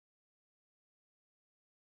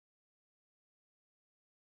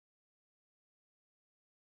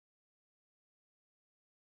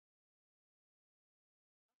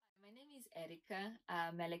name is Erika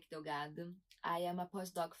Melek Delgado. I am a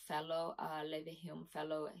postdoc fellow, Leverhulme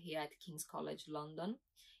fellow here at King's College London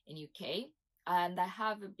in UK, and I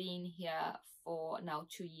have been here for now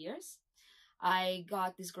 2 years. I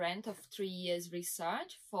got this grant of 3 years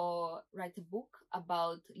research for write a book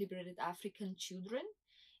about liberated African children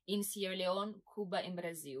in Sierra Leone, Cuba, and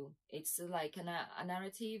Brazil. It's like a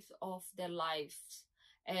narrative of their lives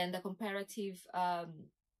and a comparative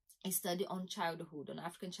a study on childhood, on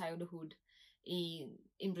African childhood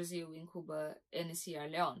in Brazil, in Cuba, and in Sierra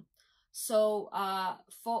Leone. So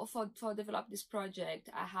for develop this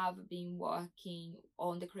project, I have been working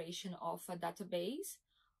on the creation of a database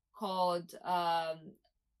called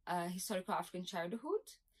Historical African Childhood,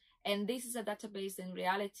 and this is a database. In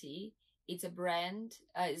reality, it's a branch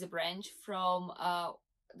from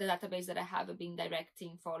the database that I have been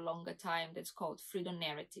directing for a longer time. That's called Freedom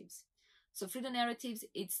Narratives. So Freedom Narratives,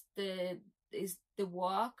 is the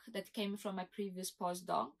work that came from my previous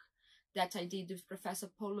postdoc that I did with Professor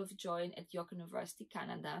Paul Lovejoy at York University,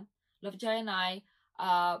 Canada. Lovejoy and I,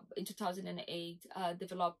 in 2008,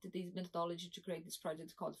 developed this methodology to create this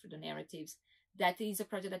project called Freedom Narratives. That is a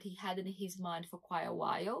project that he had in his mind for quite a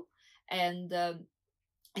while. And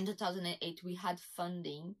in 2008, we had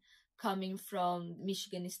funding coming from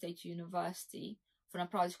Michigan State University for a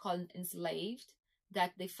project called Enslaved,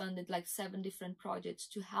 that they funded like 7 different projects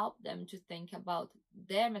to help them to think about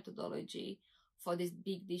their methodology for this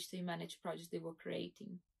big digitally managed project they were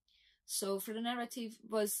creating. So Freedom Narrative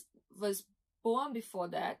was born before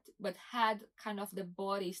that, but had kind of the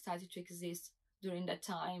body started to exist during that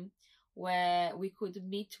time, where we could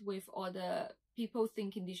meet with other people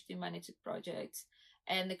thinking digitally managed projects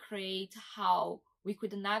and create how we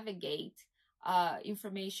could navigate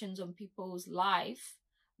information on people's life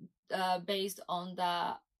based on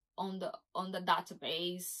the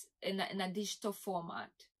database in a digital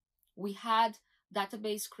format. We had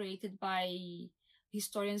database created by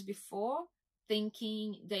historians before,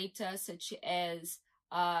 thinking data such as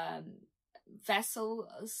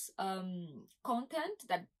vessels content,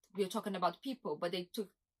 that we are talking about people, but they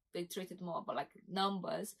treated more about like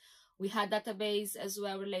numbers. We had database as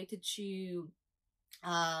well related to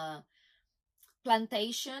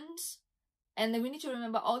plantations. And then we need to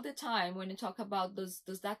remember all the time when you talk about those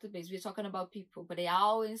databases, we're talking about people, but they are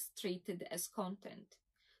always treated as content.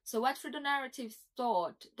 So what Freedom Narrative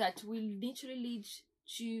thought that we literally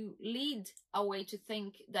lead a way to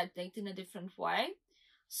think that data in a different way.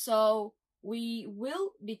 So we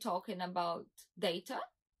will be talking about data,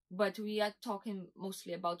 but we are talking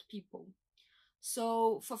mostly about people.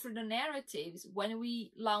 So for Freedom Narratives, when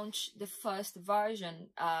we launched the first version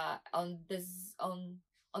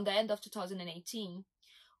on the end of 2018,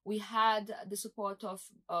 we had the support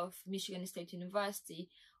of Michigan State University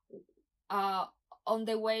on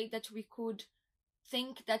the way that we could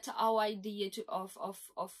think that our idea of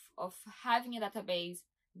having a database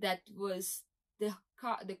that was the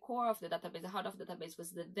core of the database, the heart of the database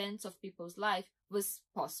was the events of people's life, was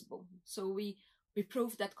possible. So we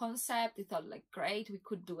proved that concept. We thought like, great, we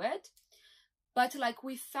could do it. But like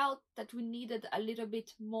we felt that we needed a little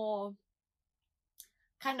bit more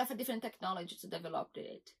kind of a different technology to develop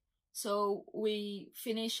it. So we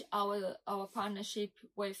finished our partnership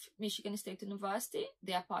with Michigan State University.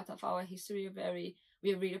 They are part of our history.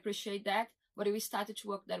 We really appreciate that. But we started to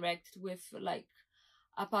work direct with like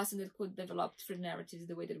a person that could develop Freedom Narratives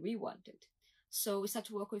the way that we wanted. So we started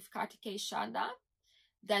to work with Kartikeya Chadha,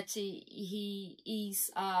 that he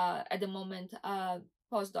is at the moment a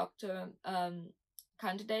postdoctoral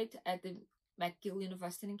candidate at the McGill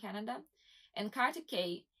University in Canada. And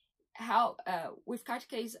Kartikeya, with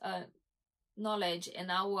Kartikeya's knowledge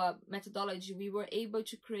and our methodology, we were able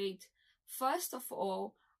to create, first of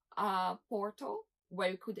all, a portal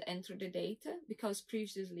where we could enter the data, because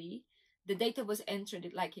previously the data was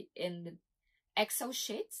entered like in Excel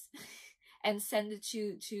sheets and send it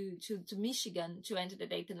to Michigan to enter the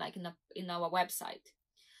data like in our website.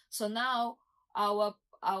 So now our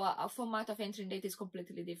format of entering data is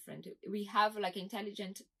completely different. We have like an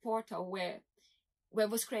intelligent portal where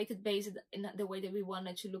was created based in the way that we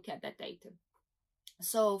wanted to look at that data.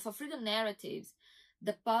 So for Freedom Narratives,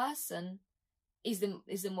 the person is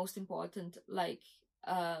the most important like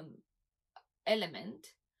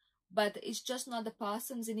element, but it's just not the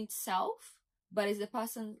person's in itself, but it's the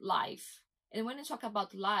person's life. And when we talk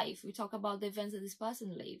about life, we talk about the events that this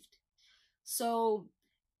person lived. So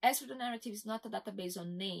as Freedom Narrative is not a database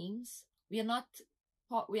on names, we are not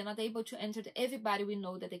able to enter everybody we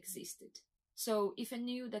know that existed. So if I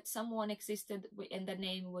knew that someone existed and the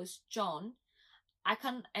name was John, I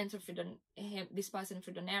can't enter through this person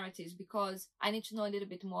through the narratives because I need to know a little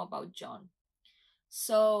bit more about John.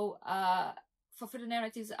 So for the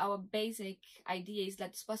narratives, our basic idea is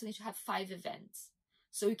that this person needs to have 5 events.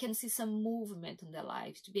 So you can see some movement in their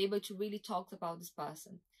lives to be able to really talk about this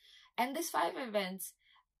person. And these 5 events,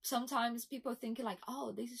 sometimes people think like,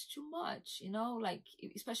 oh, this is too much, you know, like,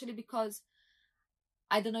 especially because,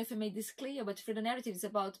 I don't know if I made this clear, but for the narrative is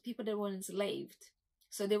about people that were enslaved.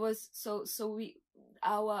 So there was, we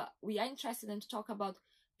are interested in to talk about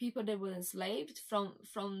people that were enslaved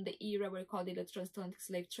from the era we called it the transatlantic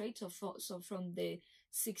slave trade. So from the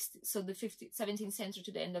 17th century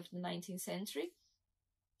to the end of the 19th century.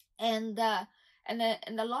 And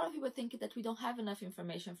a lot of people think that we don't have enough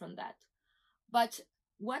information from that. But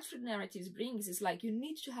what the narratives brings is like, you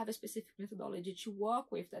need to have a specific methodology to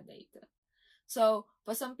work with that data. So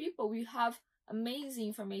for some people, we have amazing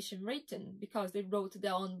information written because they wrote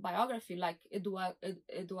their own biography, like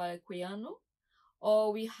Eduardo Quiano,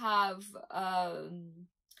 or we have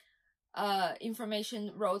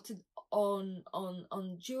information wrote on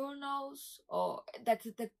journals, or that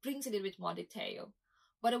brings a little bit more detail.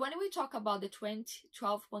 But when we talk about the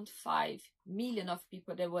 12.5 million of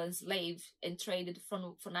people that were enslaved and traded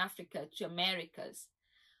from Africa to Americas,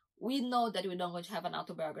 we know that we're not going to have an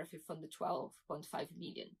autobiography from the 12.5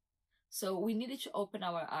 million. So we needed to open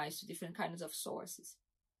our eyes to different kinds of sources.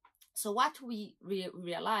 So what we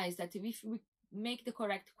realized that if we make the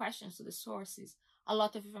correct questions to the sources, a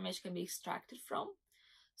lot of information can be extracted from.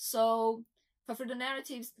 So for the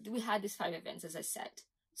narratives, we had these 5 events, as I said.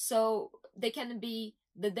 So they can be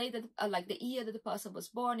the day that, like the year that the person was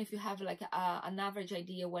born. If you have like an average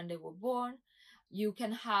idea when they were born, you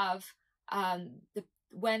can have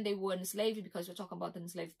when they were enslaved, because we're talking about an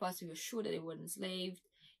enslaved person, you're sure that they were enslaved.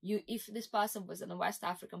 If this person was a West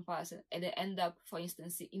African person and they end up, for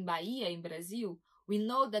instance, in Bahia, in Brazil, we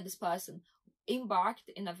know that this person embarked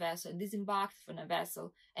in a vessel and disembarked from a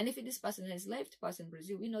vessel. And if this person is an enslaved person in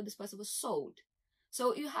Brazil, we know this person was sold.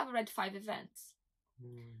 So you have read 5 events.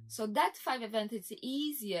 So that 5 events, it's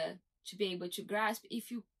easier to be able to grasp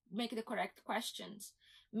if you make the correct questions.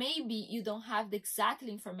 Maybe you don't have the exact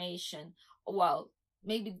information. Well,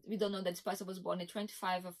 maybe we don't know that this person was born on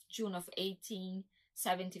 25 of June of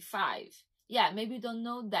 1875. Yeah, maybe you don't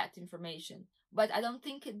know that information. But I don't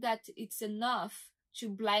think that it's enough to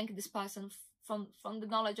blank this person from the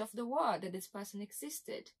knowledge of the world that this person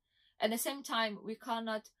existed. At the same time, we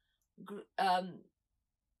cannot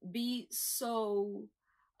be so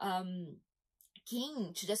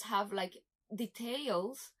keen to just have like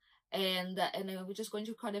details and we're just going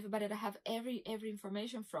to record everybody that I have every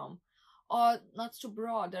information from, or not too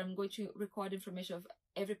broad that I'm going to record information of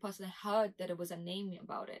every person I heard that there was a name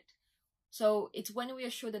about it. So it's when we are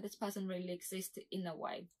sure that this person really exists in a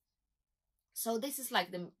way. So this is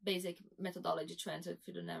like the basic methodology to enter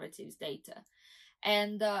through the narratives data.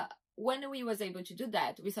 And when we was able to do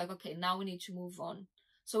that, we thought, okay, now we need to move on.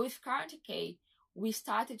 So with K, we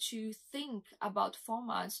started to think about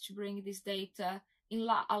formats to bring this data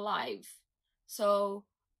alive. So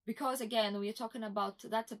because again, we are talking about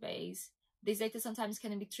database, this data sometimes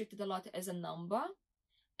can be treated a lot as a number.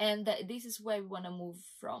 And this is where we want to move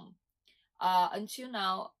from. Until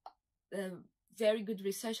now, very good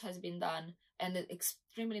research has been done, and it's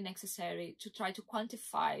extremely necessary to try to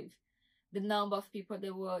quantify the number of people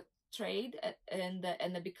that were traded and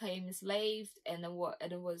they became enslaved and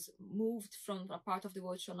it was moved from a part of the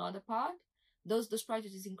world to another part. Those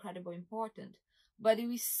projects is incredibly important. But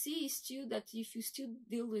we see still that if you still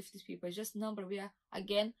deal with these people, it's just number, we are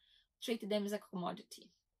again treating them as a commodity.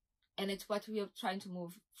 And it's what we are trying to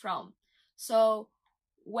move from. So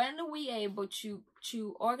when we are able to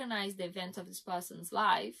organize the event of this person's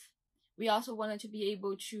life, we also wanted to be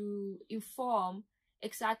able to inform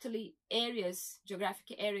exactly areas,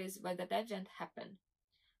 geographic areas where that event happened.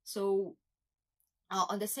 So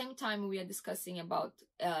on the same time we are discussing about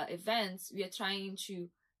events, we are trying to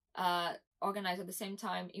organize at the same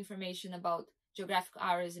time information about geographic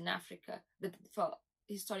areas in Africa that for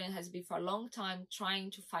historian has been for a long time trying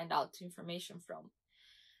to find out information from.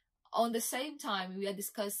 On the same time, we are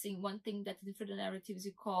discussing one thing that in the narratives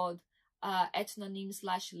we called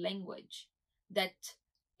ethnonym/language. That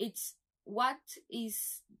it's how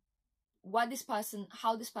this person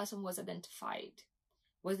was identified.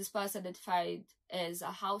 Was this person identified as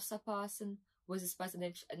a Hausa person? Was this person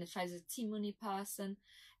identified as a Timoni person?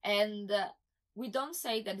 And we don't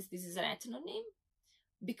say that this is an ethnonym,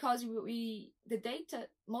 because the data,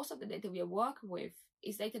 most of the data we are working with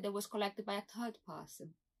is data that was collected by a third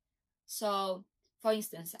person. So, for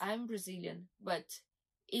instance, I'm Brazilian, but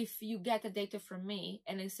if you get the data from me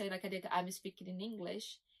and then say like a data I'm speaking in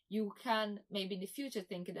English, you can maybe in the future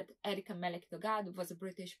think that Erika Melek Delgado was a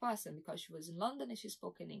British person because she was in London and she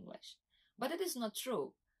spoke in English. But it is not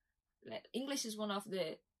true. English is one of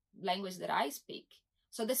the languages that I speak.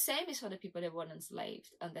 So the same is for the people that were enslaved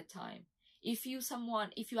at that time. If you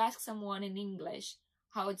ask someone in English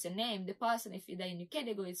how it's a name, the person, if they're in UK,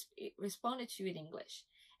 they go responded to you in English.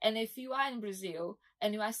 And if you are in Brazil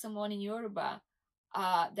and you ask someone in Yoruba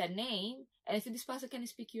their name, and if this person can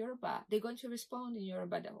speak Yoruba, they're going to respond in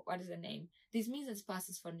Yoruba, what is the name? This means that this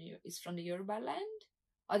person is from the Yoruba land,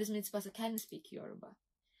 or this means this person can speak Yoruba.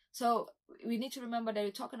 So we need to remember that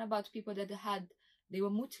we're talking about people that they were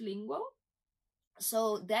multilingual.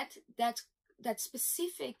 So that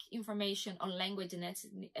specific information on language and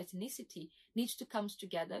ethnicity needs to come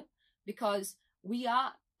together, because we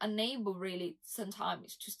are unable really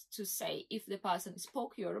sometimes to say if the person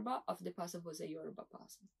spoke Yoruba or if the person was a Yoruba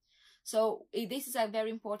person. So this is a very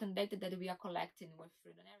important data that we are collecting with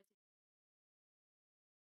through the narrative.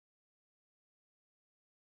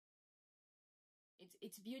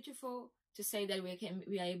 It's beautiful to say that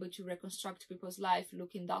we are able to reconstruct people's life,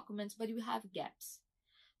 look in documents, but we have gaps.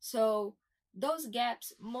 So those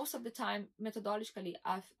gaps, most of the time, methodologically,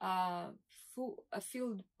 are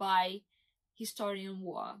filled by historian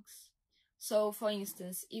works. So, for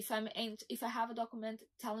instance, if I have a document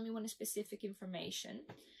telling me one specific information,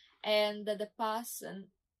 and the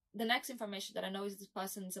next information that I know is this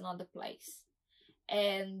person is another place,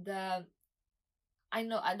 and I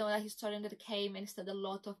know a historian that came and studied a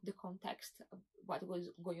lot of the context of what was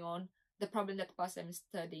going on, the problem that the person I'm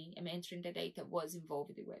studying and entering the data was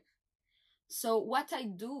involved with. So what I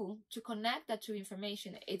do to connect that to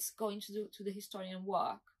information, it's going to do to the historian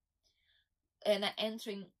work and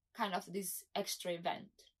entering kind of this extra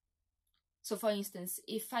event. So for instance,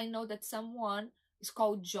 if I know that someone is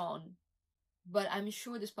called John, but I'm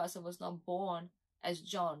sure this person was not born as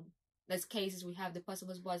John. There's cases we have the person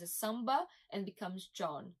was born as Samba and becomes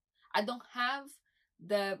John. I don't have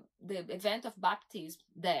the event of baptism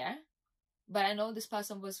there, but I know this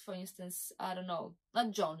person was, for instance, I don't know,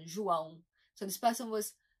 not John, João. So this person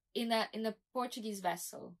was in a Portuguese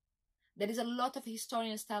vessel. There is a lot of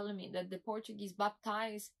historians telling me that the Portuguese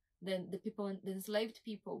baptized the enslaved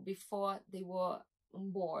people before they were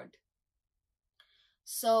on board.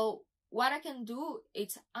 So what I can do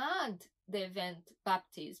is add the event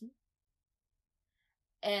baptism,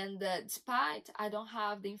 and despite I don't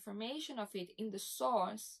have the information of it in the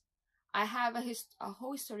source, I have a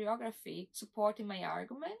whole historiography supporting my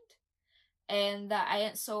argument, and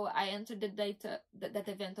I entered the data that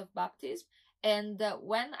event of baptism, and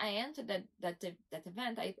when I entered that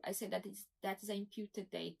event, I say that is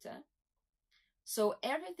imputed data. So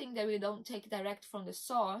everything that we don't take direct from the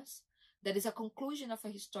source, that is a conclusion of a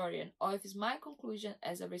historian, or if it's my conclusion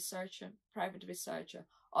as a researcher, private researcher,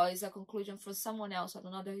 or is a conclusion from someone else or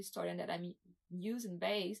another historian that I'm using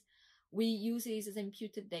base, we use it as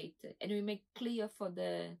imputed data, and we make clear for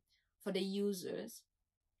the users,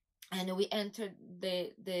 and we enter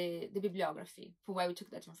the bibliography for where we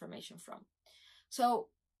took that information from. So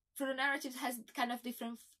the narrative has kind of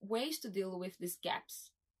different ways to deal with these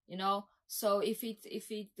gaps, you know. So if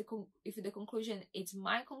the conclusion it's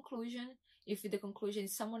my conclusion, if the conclusion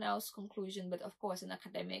is someone else's conclusion, but of course an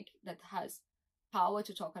academic that has power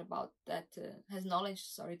to talk about that, has knowledge,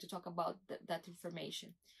 to talk about that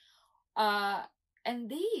information. And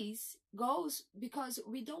this goes because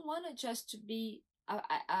we don't want it just to be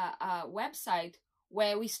a website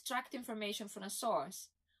where we extract information from a source.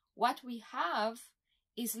 What we have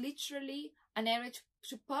is literally an area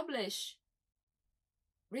to publish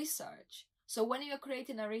research. So when you're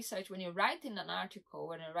creating a research, when you're writing an article,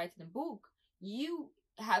 when you're writing a book, you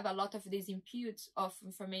have a lot of these inputs of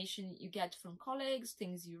information you get from colleagues,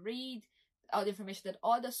 things you read, all the information that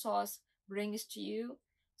other source brings to you.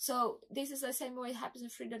 So this is the same way it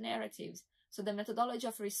happens through the narratives. So the methodology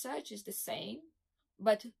of research is the same,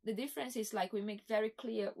 but the difference is like we make very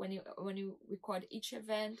clear when you record each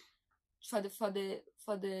event for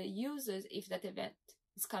the users if that event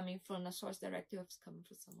is coming from a source directly or it's coming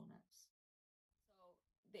from someone else.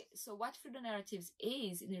 So what Through the Narratives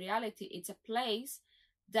is, in reality, it's a place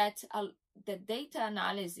that the data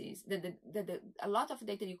analysis, a lot of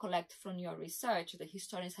data you collect from your research that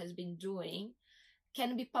historians has been doing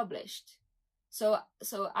can be published. So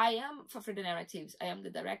I am, for Through the Narratives, I am the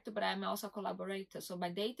director, but I'm also a collaborator. So my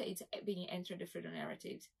data is being entered through the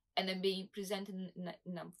narratives and then being presented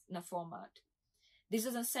in a format. This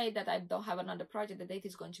doesn't say that I don't have another project. The data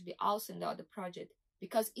is going to be also in the other project,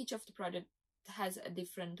 because each of the project has a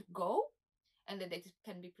different goal and the data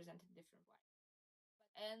can be presented in different ways.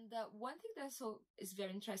 And one thing that is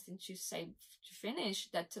very interesting to say to finish,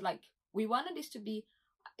 that like we wanted this to be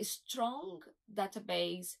a strong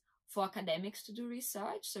database for academics to do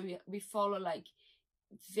research. So we follow like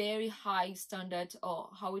very high standard or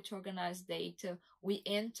how to organize data. We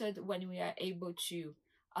entered when we are able to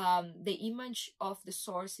the image of the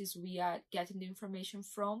sources we are getting the information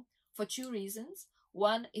from, for two reasons.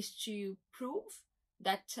 One is to prove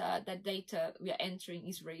that that data we are entering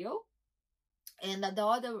is real, and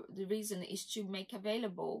the reason is to make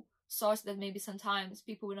available source that maybe sometimes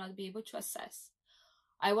people will not be able to access.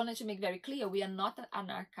 I wanted to make very clear, we are not an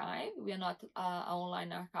archive, we are not an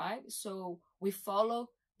online archive, so we follow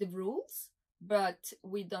the rules, but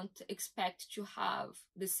we don't expect to have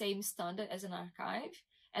the same standard as an archive.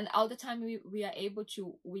 And all the time we are able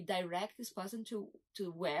to, we direct this person to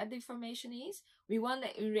where the information is. We want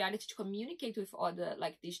in reality to communicate with other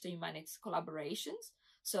like digital humanities collaborations.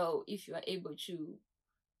 So if you are able to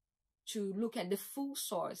look at the full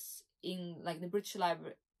source in like the British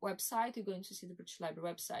Library website, you're going to see the British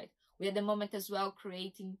Library website. We at the moment as well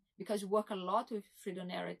creating, because we work a lot with freedom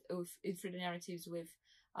narratives with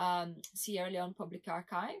Sierra Leone Public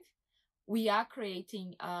Archive, we are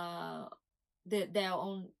creating their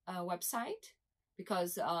own website,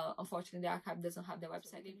 because unfortunately the archive doesn't have their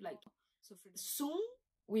website. So soon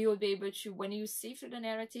we will be able to, when you see freedom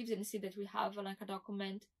narratives and see that we have like a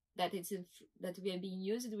document that that we are being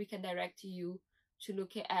used, we can direct you to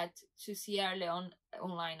look at to Sierra Leone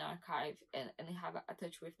online archive and have a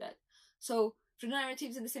touch with that. So freedom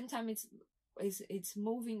narratives at the same time it's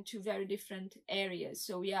moving to very different areas.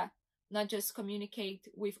 So we are not just communicate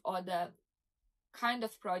with other kind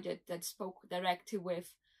of project that spoke directly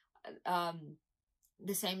with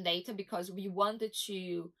the same data, because we wanted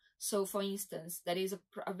to. So for instance, there is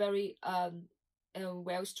a very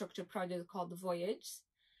well-structured project called the Voyage,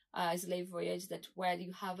 Slave Voyage, that where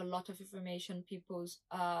you have a lot of information, people's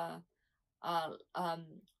on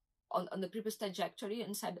the people's trajectory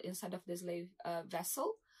inside of the slave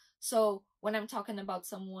vessel. So when I'm talking about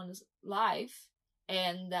someone's life,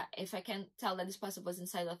 and if I can tell that this person was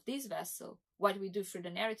inside of this vessel, what we do through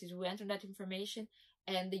the narratives, we enter that information,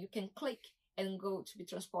 and you can click and go to be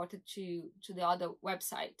transported to the other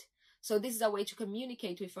website. So this is a way to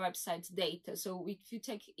communicate with a website's data. So if you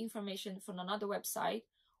take information from another website,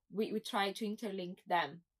 we try to interlink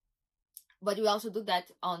them. But we also do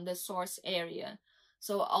that on the source area.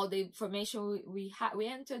 So all the information we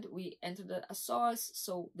entered a source.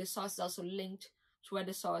 So the source is also linked to where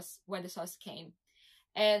the source came.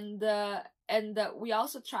 And we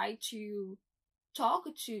also try to talk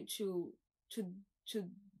to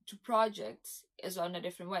projects as well in a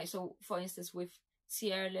different way. So for instance, with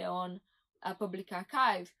Sierra Leone Public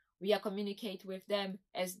Archive, we are communicate with them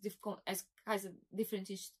as different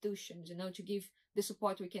institutions, to give the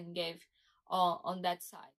support we can give on that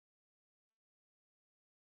side.